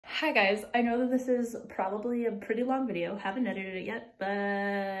Hi guys, I know that this is probably a pretty long video, haven't edited it yet, but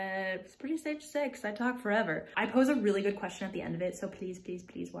it's pretty safe to say because I talk forever. I pose a really good question at the end of it, so please, please,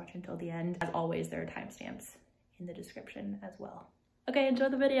 please watch until the end. As always, there are timestamps in the description as well. Okay, enjoy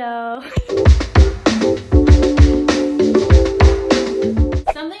the video.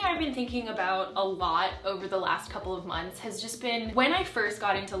 Something I've been thinking about a lot over the last couple of months has just been when I first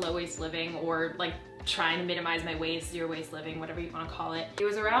got into low-waste living, or like trying to minimize my waste, zero waste living, whatever you want to call it. It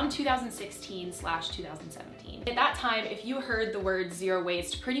was around 2016/2017. At that time, if you heard the word zero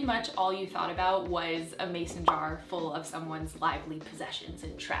waste, pretty much all you thought about was a mason jar full of someone's lively possessions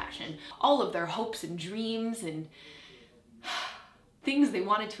and trash and all of their hopes and dreams and things they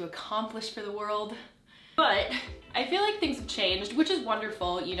wanted to accomplish for the world. But I feel like things have changed, which is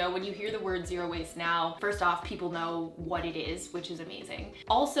wonderful. You know, when you hear the word zero waste now, first off, people know what it is, which is amazing.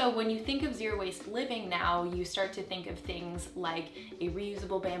 Also, when you think of zero waste living now, you start to think of things like a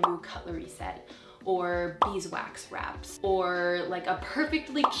reusable bamboo cutlery set, or beeswax wraps, or like a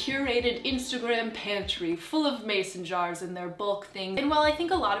perfectly curated Instagram pantry full of mason jars and their bulk things. And while I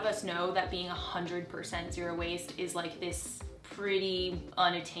think a lot of us know that being 100% zero waste is like this pretty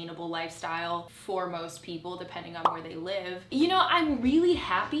unattainable lifestyle for most people, depending on where they live. You know, I'm really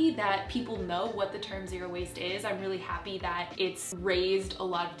happy that people know what the term zero waste is. I'm really happy that it's raised a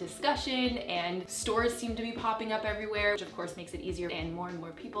lot of discussion and stores seem to be popping up everywhere, which of course makes it easier and more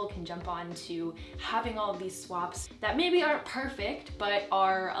people can jump on to having all of these swaps that maybe aren't perfect, but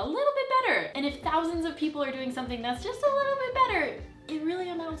are a little bit better. And if thousands of people are doing something that's just a little bit better, it really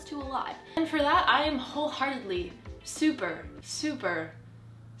amounts to a lot. And for that, I am wholeheartedly super okay,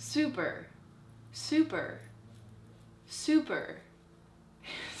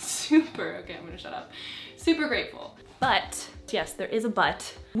 I'm gonna shut up. Super grateful. But yes, there is a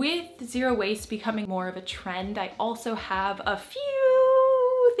but. With zero waste becoming more of a trend, I also have a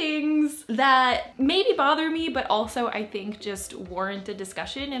few things that maybe bother me, but also I think just warrant a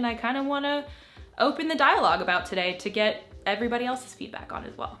discussion, and I kind of want to open the dialogue about today to get everybody else's feedback on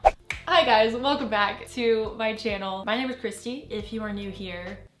as well. Hi guys, welcome back to my channel. My name is Christy. If you are new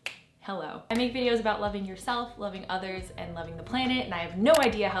here, hello. I make videos about loving yourself, loving others, and loving the planet, and I have no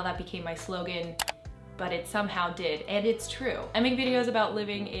idea how that became my slogan, but it somehow did, and it's true. I make videos about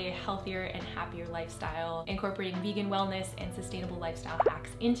living a healthier and happier lifestyle, incorporating vegan wellness and sustainable lifestyle hacks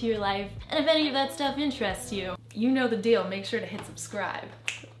into your life, and if any of that stuff interests you, you know the deal, make sure to hit subscribe.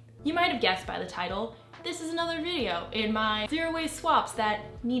 You might have guessed by the title, this is another video in my zero waste swaps that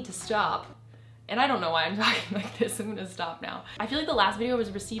need to stop. And I don't know why I'm talking like this, I'm gonna stop now. I feel like the last video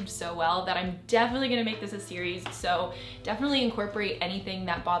was received so well that I'm definitely gonna make this a series, so definitely incorporate anything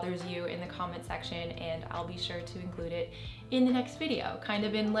that bothers you in the comment section, and I'll be sure to include it in the next video, kind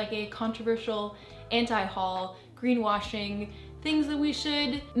of in like a controversial anti-haul, greenwashing, things that we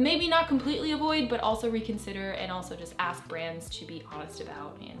should maybe not completely avoid, but also reconsider, and also just ask brands to be honest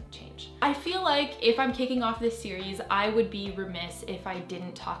about and change. I feel like if I'm kicking off this series, I would be remiss if I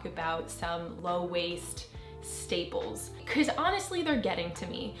didn't talk about some low waste staples, because honestly, they're getting to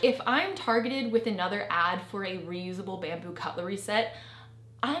me. If I'm targeted with another ad for a reusable bamboo cutlery set,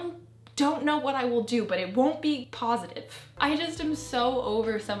 don't know what I will do, but it won't be positive. I just am so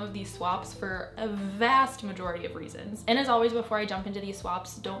over some of these swaps for a vast majority of reasons. And as always, before I jump into these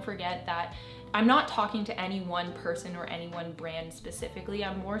swaps, don't forget that I'm not talking to any one person or any one brand specifically.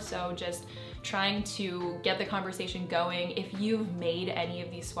 I'm more so just trying to get the conversation going. If you've made any of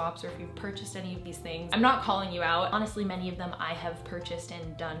these swaps or if you've purchased any of these things, I'm not calling you out. Honestly, many of them I have purchased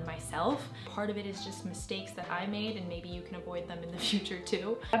and done myself. Part of it is just mistakes that I made, and maybe you can avoid them in the future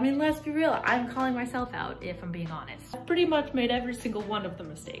too. I mean, let's be real, I'm calling myself out if I'm being honest. I've pretty much made every single one of the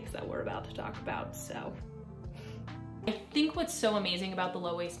mistakes that we're about to talk about, so. I think what's so amazing about the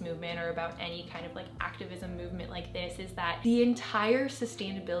low waste movement, or about any kind of like activism movement like this, is that the entire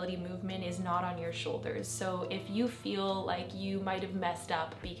sustainability movement is not on your shoulders. So if you feel like you might have messed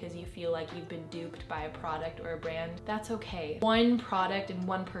up because you feel like you've been duped by a product or a brand, that's okay. One product and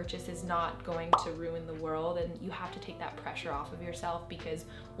one purchase is not going to ruin the world, and you have to take that pressure off of yourself, because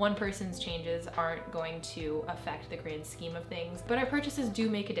one person's changes aren't going to affect the grand scheme of things. But our purchases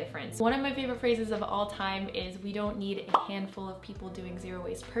do make a difference. One of my favorite phrases of all time is, we don't need a handful of people doing zero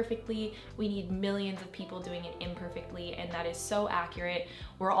waste perfectly, we need millions of people doing it imperfectly, and that is so accurate.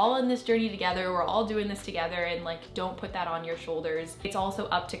 We're all in this journey together, we're all doing this together, and like, don't put that on your shoulders. It's also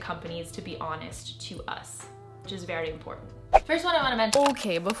up to companies to be honest to us, which is very important. First one I want to mention.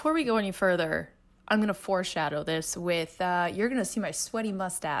 Okay, before we go any further, I'm gonna foreshadow this with, you're gonna see my sweaty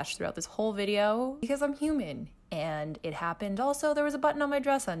mustache throughout this whole video, because I'm human. and it happened. Also, there was a button on my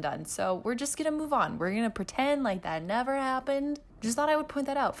dress undone. So we're just gonna move on. We're gonna pretend like that never happened. Just thought I would point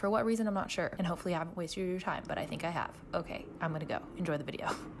that out. For what reason, I'm not sure. And hopefully I haven't wasted your time, but I think I have. Okay, I'm gonna go. Enjoy the video.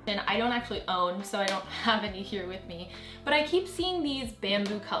 And I don't actually own, so I don't have any here with me, but I keep seeing these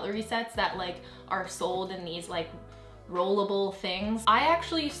bamboo cutlery sets that like are sold in these like rollable things. I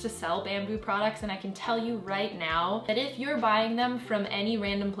actually used to sell bamboo products, and I can tell you right now that if you're buying them from any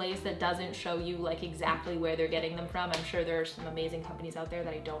random place that doesn't show you like exactly where they're getting them from, I'm sure there are some amazing companies out there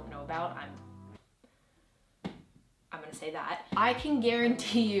that I don't know about. I'm gonna say that. I can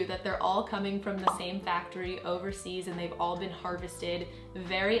guarantee you that they're all coming from the same factory overseas, and they've all been harvested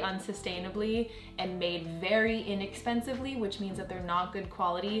very unsustainably and made very inexpensively, which means that they're not good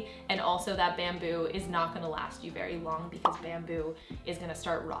quality, and also that bamboo is not gonna last you very long because bamboo is gonna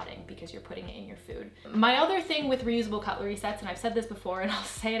start rotting because you're putting it in your food. My other thing with reusable cutlery sets, and I've said this before and I'll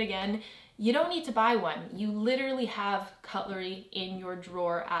say it again, you don't need to buy one. You literally have cutlery in your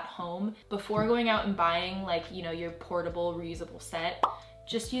drawer at home. Before going out and buying like, you know, your portable reusable set,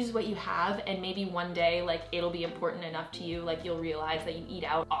 just use what you have, and maybe one day like it'll be important enough to you, like you'll realize that you eat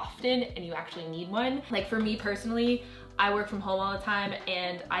out often and you actually need one. Like for me personally, I work from home all the time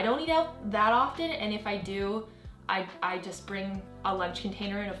and I don't eat out that often, and if I do, I just bring a lunch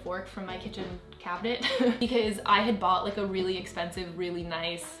container and a fork from my kitchen cabinet because I had bought like a really expensive, really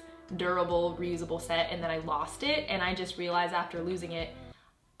nice, durable reusable set, and then I lost it, and I just realized after losing it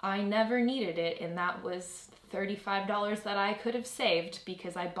I never needed it, and that was $35 that I could have saved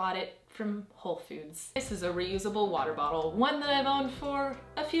because I bought it from Whole Foods. This is a reusable water bottle, one that I've owned for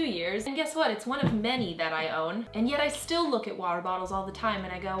a few years, and guess what? It's one of many that I own, and yet I still look at water bottles all the time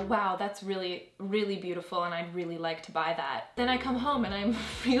and I go, wow, that's really, really beautiful and I'd really like to buy that. Then I come home and I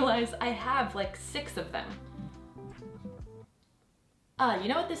realize I have like 6 of them. You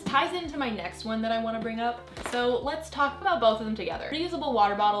know what? This ties into my next one that I want to bring up. So let's talk about both of them together. Reusable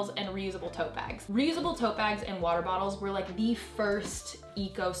water bottles and reusable tote bags. Reusable tote bags and water bottles were like the first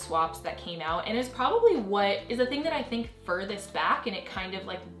eco swaps that came out, and it's probably what is the thing that I think furthest back, and it kind of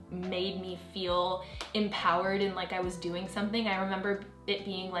like made me feel empowered and like I was doing something. I remember it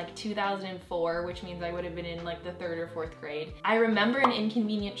being like 2004, which means I would have been in like the 3rd or 4th grade. I remember An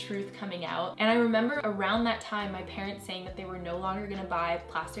Inconvenient Truth coming out, and I remember around that time my parents saying that they were no longer gonna buy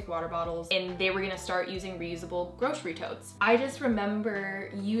plastic water bottles and they were gonna start using reusable grocery totes. I just remember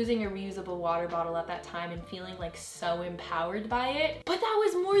using a reusable water bottle at that time and feeling like so empowered by it. But that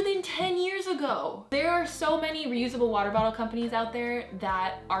was more than 10 years ago. There are so many reusable water bottle companies out there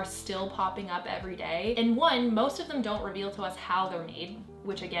that are still popping up every day. And one, most of them don't reveal to us how they're made,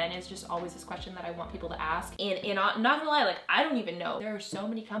 which again is just always this question that I want people to ask. And I'm not gonna lie, like I don't even know. There are so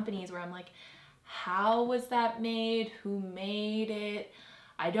many companies where I'm like, how was that made? Who made it?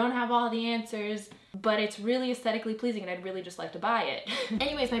 I don't have all the answers, but it's really aesthetically pleasing and I'd really just like to buy it.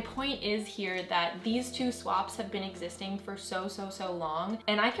 Anyways, my point is here that these 2 swaps have been existing for so long,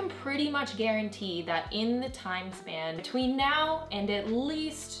 and I can pretty much guarantee that in the time span between now and at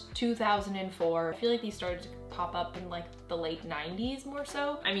least 2004, I feel like these started to pop up in like the late 90s more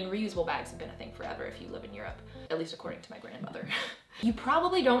so. I mean, reusable bags have been a thing forever if you live in Europe, at least according to my grandmother. You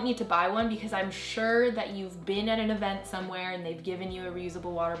probably don't need to buy one because I'm sure that you've been at an event somewhere and they've given you a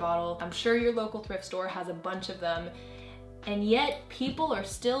reusable water bottle. I'm sure your local thrift store has a bunch of them, and yet people are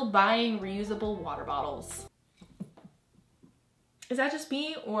still buying reusable water bottles. Is that just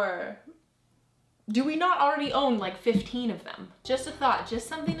me, or do we not already own like 15 of them? Just a thought, just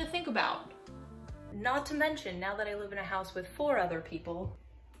something to think about. Not to mention, now that I live in a house with 4 other people,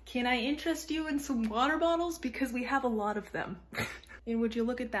 can I interest you in some water bottles? Because we have a lot of them. And would you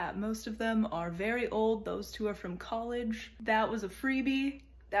look at that? Most of them are very old. Those 2 are from college. That was a freebie.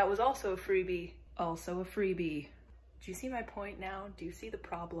 That was also a freebie. Also a freebie. Do you see my point now? Do you see the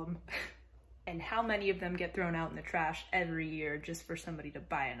problem? And how many of them get thrown out in the trash every year just for somebody to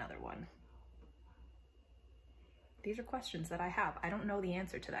buy another one? These are questions that I have. I don't know the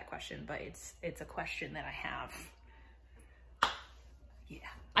answer to that question, but it's a question that I have. Yeah.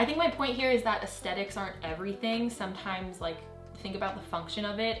 I think my point here is that aesthetics aren't everything. Sometimes like think about the function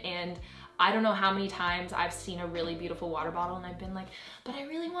of it, and I don't know how many times I've seen a really beautiful water bottle and I've been like, but I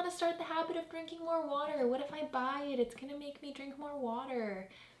really want to start the habit of drinking more water. What if I buy it? It's gonna make me drink more water.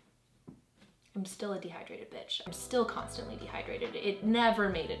 I'm still a dehydrated bitch. I'm still constantly dehydrated. It never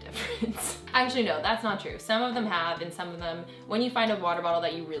made a difference. Actually, no, that's not true. Some of them have, and some of them, when you find a water bottle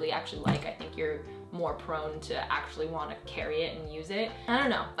that you really actually like, I think you're more prone to actually want to carry it and use it. I don't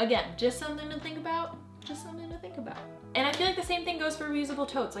know. Again, just something to think about. Just something to think about. And I feel like the same thing goes for reusable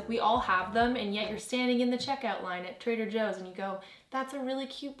totes. Like we all have them, and yet you're standing in the checkout line at Trader Joe's and you go, that's a really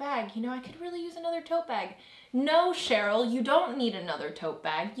cute bag. You know, I could really use another tote bag. No, Cheryl, you don't need another tote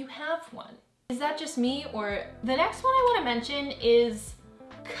bag. You have one. Is that just me? Or the next one I want to mention is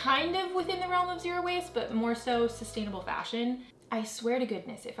kind of within the realm of zero waste, but more so sustainable fashion. I swear to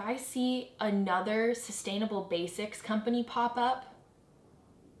goodness, if I see another sustainable basics company pop up,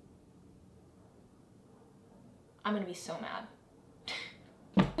 I'm gonna be so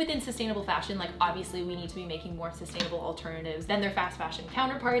mad. Within sustainable fashion, like obviously we need to be making more sustainable alternatives than their fast fashion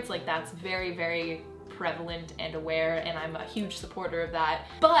counterparts. Like that's very, very prevalent and aware, and I'm a huge supporter of that.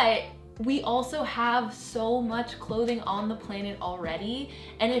 But we also have so much clothing on the planet already.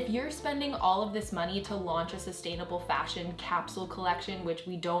 And if you're spending all of this money to launch a sustainable fashion capsule collection, which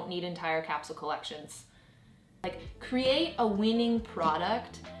we don't need entire capsule collections, like create a winning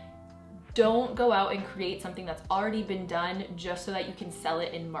product. Don't go out and create something that's already been done just so that you can sell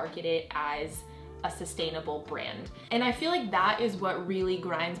it and market it as a sustainable brand. And I feel like that is what really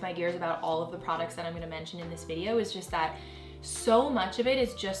grinds my gears about all of the products that I'm gonna mention in this video, is just that so much of it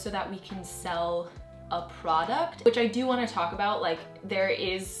is just so that we can sell a product, which I do want to talk about. Like there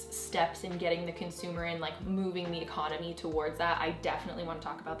is steps in getting the consumer and like moving the economy towards that. I definitely want to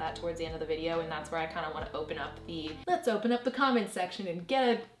talk about that towards the end of the video, and that's where I kind of want to open up let's open up the comment section and get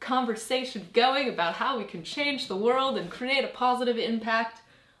a conversation going about how we can change the world and create a positive impact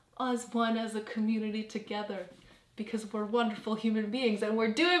as a community together, because we're wonderful human beings and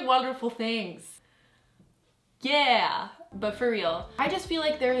we're doing wonderful things. Yeah. But for real, I just feel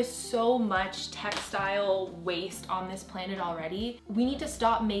like there is so much textile waste on this planet already. We need to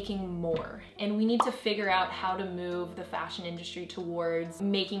stop making more, and we need to figure out how to move the fashion industry towards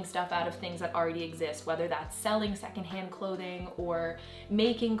making stuff out of things that already exist, whether that's selling secondhand clothing or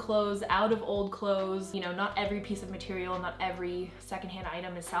making clothes out of old clothes. You know, not every piece of material, not every secondhand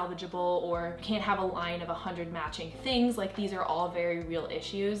item is salvageable, or you can't have a line of 100 matching things. Like these are all very real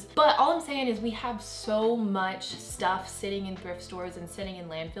issues. But all I'm saying is we have so much stuff sitting in thrift stores and sitting in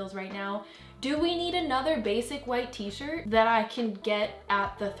landfills right now. Do we need another basic white t-shirt that I can get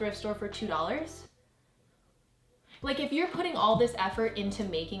at the thrift store for $2? Like if you're putting all this effort into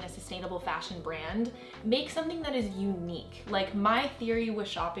making a sustainable fashion brand, make something that is unique. Like my theory with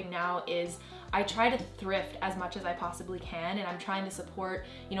shopping now is I try to thrift as much as I possibly can, and I'm trying to support,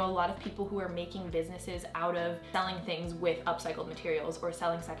 you know, a lot of people who are making businesses out of selling things with upcycled materials or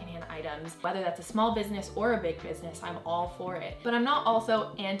selling secondhand items. Whether that's a small business or a big business, I'm all for it. But I'm not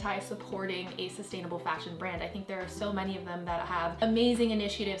also anti-supporting a sustainable fashion brand. I think there are so many of them that have amazing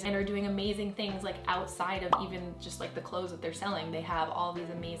initiatives and are doing amazing things, like outside of even just like the clothes that they're selling. They have all these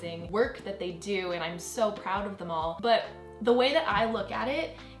amazing work that they do, and I'm so proud of them all. But the way that I look at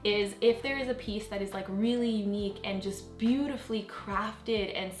it is, if there is a piece that is like really unique and just beautifully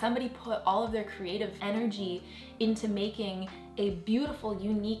crafted, and somebody put all of their creative energy into making a beautiful,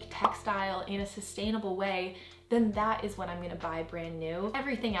 unique textile in a sustainable way, then that is what I'm gonna buy brand new.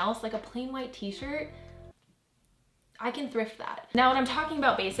 Everything else, like a plain white t-shirt, I can thrift that. Now, when I'm talking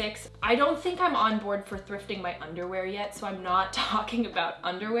about basics, I don't think I'm on board for thrifting my underwear yet, so I'm not talking about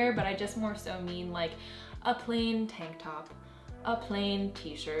underwear, but I just more so mean like a plain tank top, a plain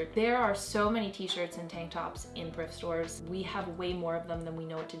t-shirt. There are so many t-shirts and tank tops in thrift stores. We have way more of them than we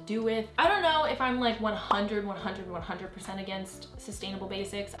know what to do with. I don't know if I'm like 100% against sustainable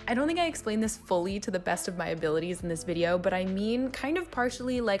basics. I don't think I explained this fully to the best of my abilities in this video, but I mean kind of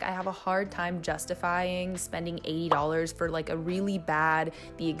partially, like I have a hard time justifying spending $80 for like a really bad,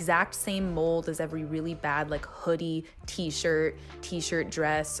 the exact same mold as every really bad like hoodie, t-shirt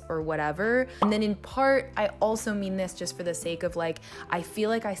dress or whatever. And then in part, I also mean this just for the sake of like, I feel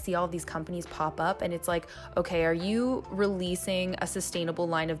like I see all these companies pop up and it's like, okay, are you releasing a sustainable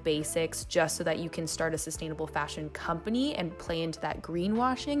line of basics just so that you can start a sustainable fashion company and play into that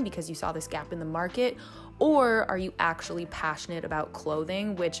greenwashing because you saw this gap in the market? Or are you actually passionate about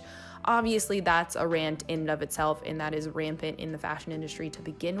clothing, which obviously that's a rant in and of itself, and that is rampant in the fashion industry to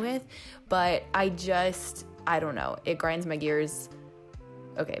begin with. But I don't know, it grinds my gears.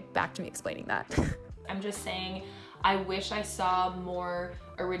 Okay, back to me explaining that. I'm just saying, I wish I saw more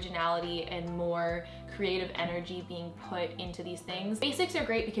originality and more creative energy being put into these things. Basics are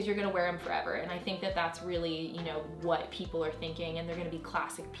great because you're gonna wear them forever, and I think that that's really, you know, what people are thinking, and they're gonna be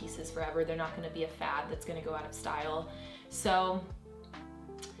classic pieces forever. They're not gonna be a fad that's gonna go out of style. So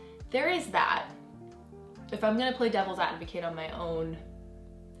there is that. If I'm gonna play devil's advocate on my own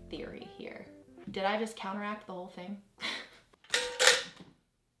theory here, did I just counteract the whole thing?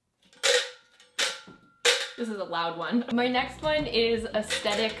 This is a loud one. My next one is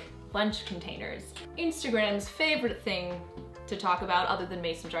aesthetic lunch containers. Instagram's favorite thing to talk about other than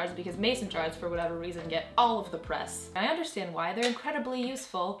mason jars, because mason jars, for whatever reason, get all of the press. I understand why. They're incredibly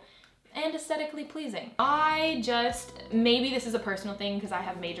useful and aesthetically pleasing. Maybe this is a personal thing because I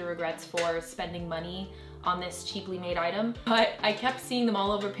have major regrets for spending money on this cheaply made item, but I kept seeing them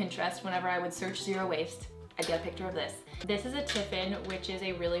all over Pinterest whenever I would search zero waste. I'd get a picture of this. This is a tiffin, which is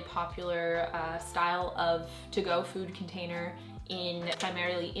a really popular style of to-go food container in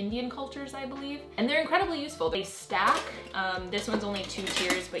primarily Indian cultures, I believe. And they're incredibly useful. They stack. This one's only 2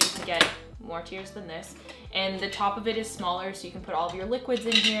 tiers, but you can get more tiers than this. And the top of it is smaller, so you can put all of your liquids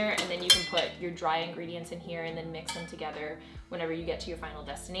in here, and then you can put your dry ingredients in here and then mix them together whenever you get to your final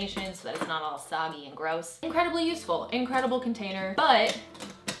destination so that it's not all soggy and gross. Incredibly useful, incredible container, but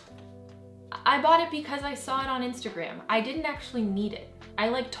I bought it because I saw it on Instagram. I didn't actually need it. I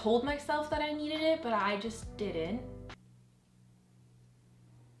like told myself that I needed it, but I just didn't.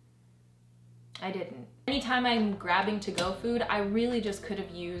 I didn't. Anytime I'm grabbing to-go food, I really just could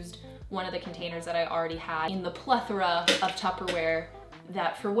have used one of the containers that I already had in the plethora of Tupperware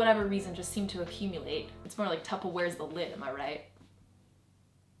that for whatever reason just seemed to accumulate. It's more like Tupperware's the lid, am I right?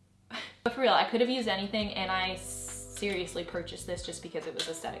 But for real, I could have used anything, and I seriously purchased this just because it was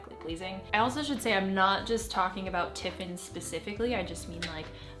aesthetically pleasing. I also should say I'm not just talking about tiffins specifically, I just mean like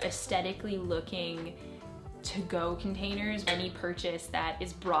aesthetically looking to-go containers. Any purchase that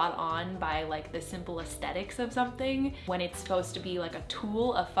is brought on by like the simple aesthetics of something when it's supposed to be like a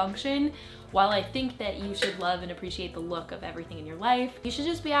tool, a function. While I think that you should love and appreciate the look of everything in your life, you should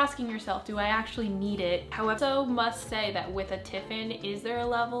just be asking yourself, do I actually need it? However, so must say that with a tiffin, is there a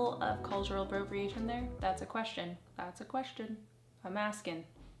level of cultural appropriation there? That's a question. That's a question. I'm asking.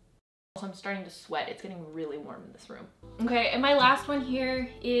 Also, I'm starting to sweat. It's getting really warm in this room. Okay, and my last one here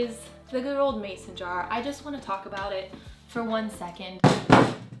is the good old mason jar. I just want to talk about it for 1 second.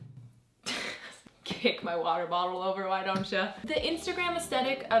 Kick my water bottle over, why don't you? The Instagram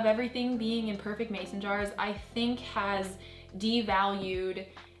aesthetic of everything being in perfect mason jars, I think has devalued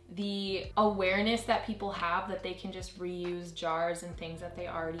the awareness that people have that they can just reuse jars and things that they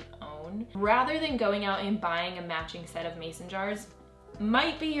already own. Rather than going out and buying a matching set of mason jars,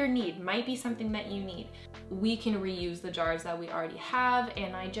 might be your need, might be something that you need. We can reuse the jars that we already have,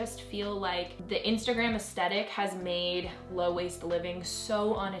 and I just feel like the Instagram aesthetic has made low waste living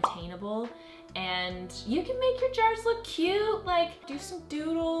so unattainable, and you can make your jars look cute, like do some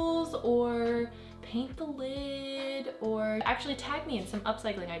doodles or paint the lid, or actually tag me in some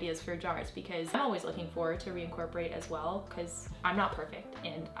upcycling ideas for jars, because I'm always looking forward to reincorporate as well, because I'm not perfect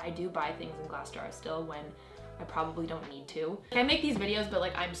and I do buy things in glass jars still when I probably don't need to. I make these videos, but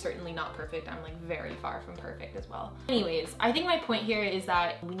like I'm certainly not perfect. I'm like very far from perfect as well. Anyways, I think my point here is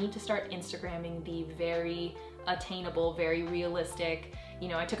that we need to start Instagramming the very attainable, very realistic. You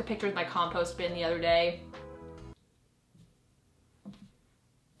know, I took a picture with my compost bin the other day.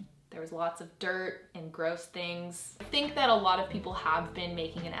 There was lots of dirt and gross things. I think that a lot of people have been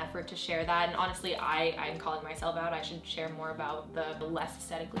making an effort to share that, and honestly, I'm calling myself out. I should share more about the less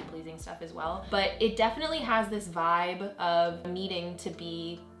aesthetically pleasing stuff as well. But it definitely has this vibe of needing to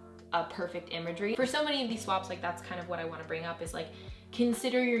be a perfect imagery. For so many of these swaps, like that's kind of what I want to bring up, is like,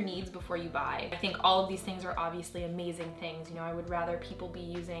 consider your needs before you buy. I think all of these things are obviously amazing things. You know, I would rather people be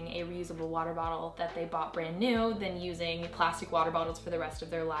using a reusable water bottle that they bought brand new than using plastic water bottles for the rest of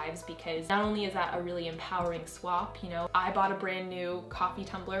their lives, because not only is that a really empowering swap, you know, I bought a brand new coffee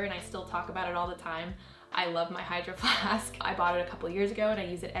tumbler and I still talk about it all the time. I love my Hydro Flask. I bought it a couple years ago and I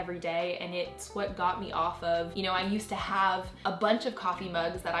use it every day, and it's what got me off of, you know, I used to have a bunch of coffee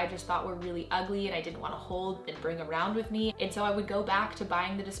mugs that I just thought were really ugly and I didn't want to hold and bring around with me. And so I would go back to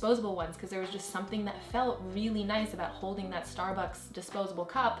buying the disposable ones because there was just something that felt really nice about holding that Starbucks disposable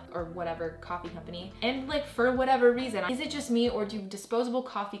cup or whatever coffee company. And like, for whatever reason, is it just me, or do disposable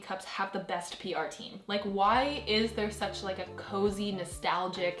coffee cups have the best PR team? Like, why is there such like a cozy,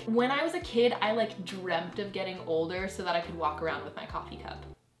 nostalgic? When I was a kid, I like dreamt of getting older so that I could walk around with my coffee cup.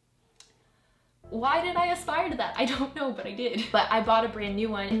 Why did I aspire to that? I don't know, but I did. But I bought a brand new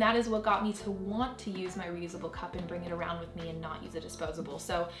one, and that is what got me to want to use my reusable cup and bring it around with me and not use a disposable.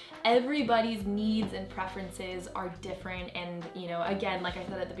 So everybody's needs and preferences are different, and you know, again, like I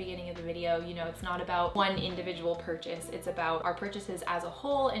said at the beginning of the video, you know, it's not about one individual purchase, it's about our purchases as a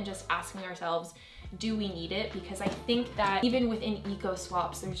whole and just asking ourselves, do we need it? Because I think that even within eco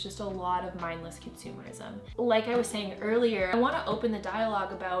swaps, there's just a lot of mindless consumerism. Like I was saying earlier, I want to open the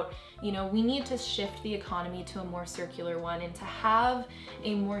dialogue about, you know, we need to shift the economy to a more circular one, and to have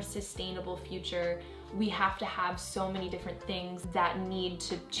a more sustainable future, we have to have so many different things that need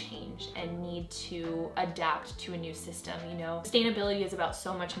to change and need to adapt to a new system, you know? Sustainability is about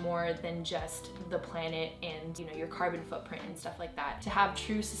so much more than just the planet and, you know, your carbon footprint and stuff like that. To have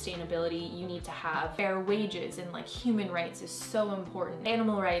true sustainability, you need to have fair wages, and like human rights is so important.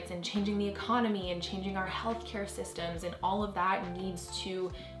 Animal rights and changing the economy and changing our healthcare systems, and all of that needs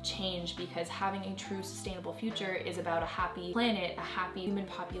to change, because having a true sustainable future is about a happy planet, a happy human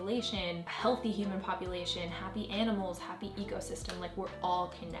population, a healthy human population, happy animals, happy ecosystem. Like, we're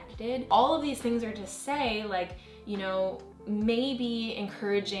all connected. All of these things are to say, like, you know, maybe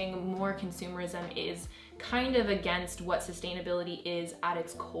encouraging more consumerism is kind of against what sustainability is at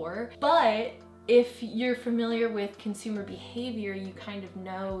its core, but if you're familiar with consumer behavior, you kind of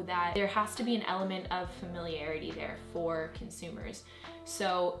know that there has to be an element of familiarity there for consumers.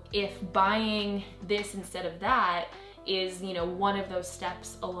 So if buying this instead of that is, you know, one of those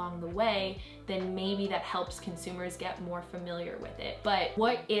steps along the way, then maybe that helps consumers get more familiar with it. But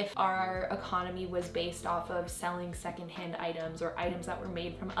what if our economy was based off of selling secondhand items, or items that were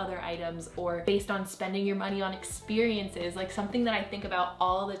made from other items, or based on spending your money on experiences? Like, something that I think about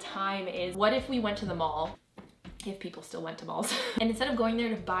all the time is, what if we went to the mall, if people still went to malls, and instead of going there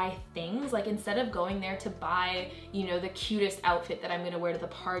to buy things, like instead of going there to buy, you know, the cutest outfit that I'm gonna wear to the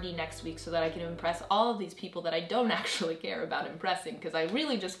party next week so that I can impress all of these people that I don't actually care about impressing, because I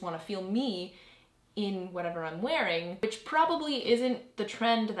really just want to feel me in whatever I'm wearing, which probably isn't the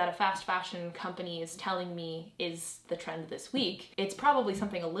trend that a fast fashion company is telling me is the trend this week. It's probably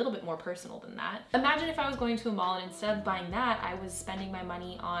something a little bit more personal than that. Imagine if I was going to a mall and instead of buying that, I was spending my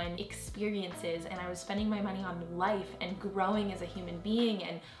money on experiences, and I was spending my money on life and growing as a human being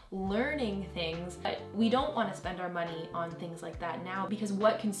and learning things. But we don't want to spend our money on things like that now, because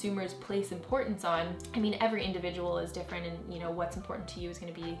what consumers place importance on, I mean, every individual is different, and you know, what's important to you is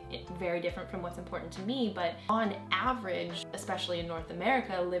going to be very different from what's important to me, but on average, especially in North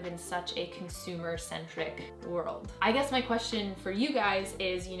America, live in such a consumer-centric world. I guess my question for you guys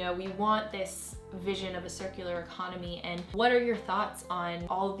is, you know, we want this vision of a circular economy, and what are your thoughts on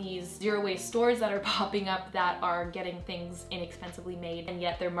all these zero waste stores that are popping up that are getting things inexpensively made, and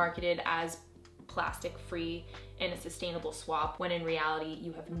yet they're marketed as plastic free and a sustainable swap, when in reality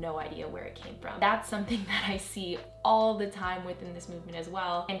you have no idea where it came from? That's something that I see all the time within this movement as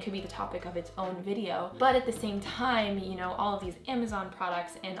well, and could be the topic of its own video. But at the same time, you know, all of these Amazon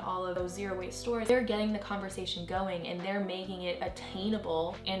products and all of those zero waste stores, they're getting the conversation going, and they're making it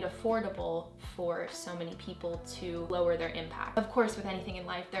attainable and affordable for so many people to lower their impact. Of course, with anything in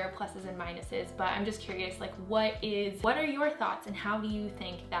life, there are pluses and minuses, but I'm just curious, like, what are your thoughts, and how do you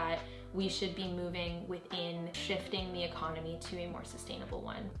think that we should be moving within shifting the economy to a more sustainable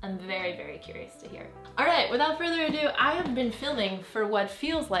one? I'm very, very curious to hear. All right, without further ado, I have been filming for what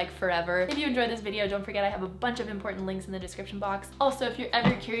feels like forever. If you enjoyed this video, don't forget I have a bunch of important links in the description box. Also, if you're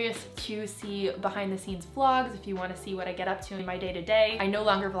ever curious to see behind the scenes vlogs, if you want to see what I get up to in my day-to-day, I no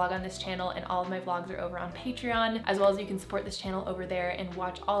longer vlog on this channel, and all of my vlogs are over on Patreon, as well as you can support this channel over there and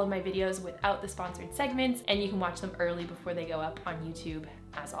watch all of my videos without the sponsored segments, and you can watch them early before they go up on YouTube,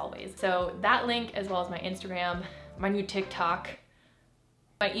 as always. So that link, as well as my Instagram, my new TikTok,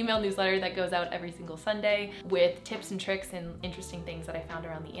 my email newsletter that goes out every single Sunday with tips and tricks and interesting things that I found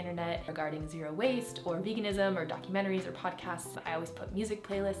around the internet regarding zero waste or veganism or documentaries or podcasts. I always put music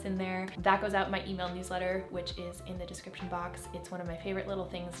playlists in there. That goes out in my email newsletter, which is in the description box. It's one of my favorite little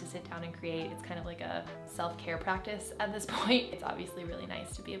things to sit down and create. It's kind of like a self-care practice at this point. It's obviously really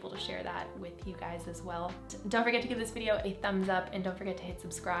nice to be able to share that with you guys as well. Don't forget to give this video a thumbs up, and don't forget to hit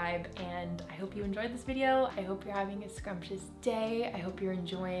subscribe. And I hope you enjoyed this video. I hope you're having a scrumptious day. I hope you're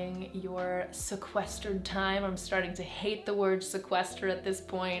enjoying your sequestered time. I'm starting to hate the word sequester at this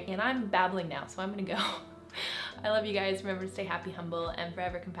point, and I'm babbling now, so I'm gonna go. I love you guys. Remember to stay happy, humble, and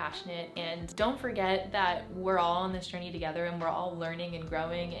forever compassionate. And don't forget that we're all on this journey together, and we're all learning and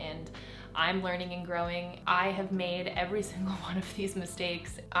growing, and I'm learning and growing. I have made every single one of these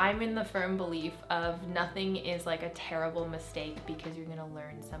mistakes. I'm in the firm belief of nothing is like a terrible mistake, because you're gonna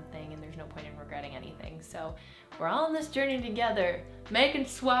learn something and there's no point in regretting anything. So we're all on this journey together, making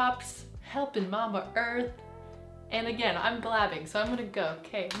swaps, helping Mama Earth. And again, I'm blabbing, so I'm gonna go.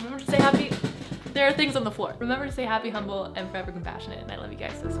 Okay, remember to stay happy. There are things on the floor. Remember to stay happy, humble, and forever compassionate. And I love you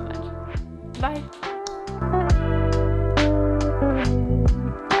guys so, so much. Bye.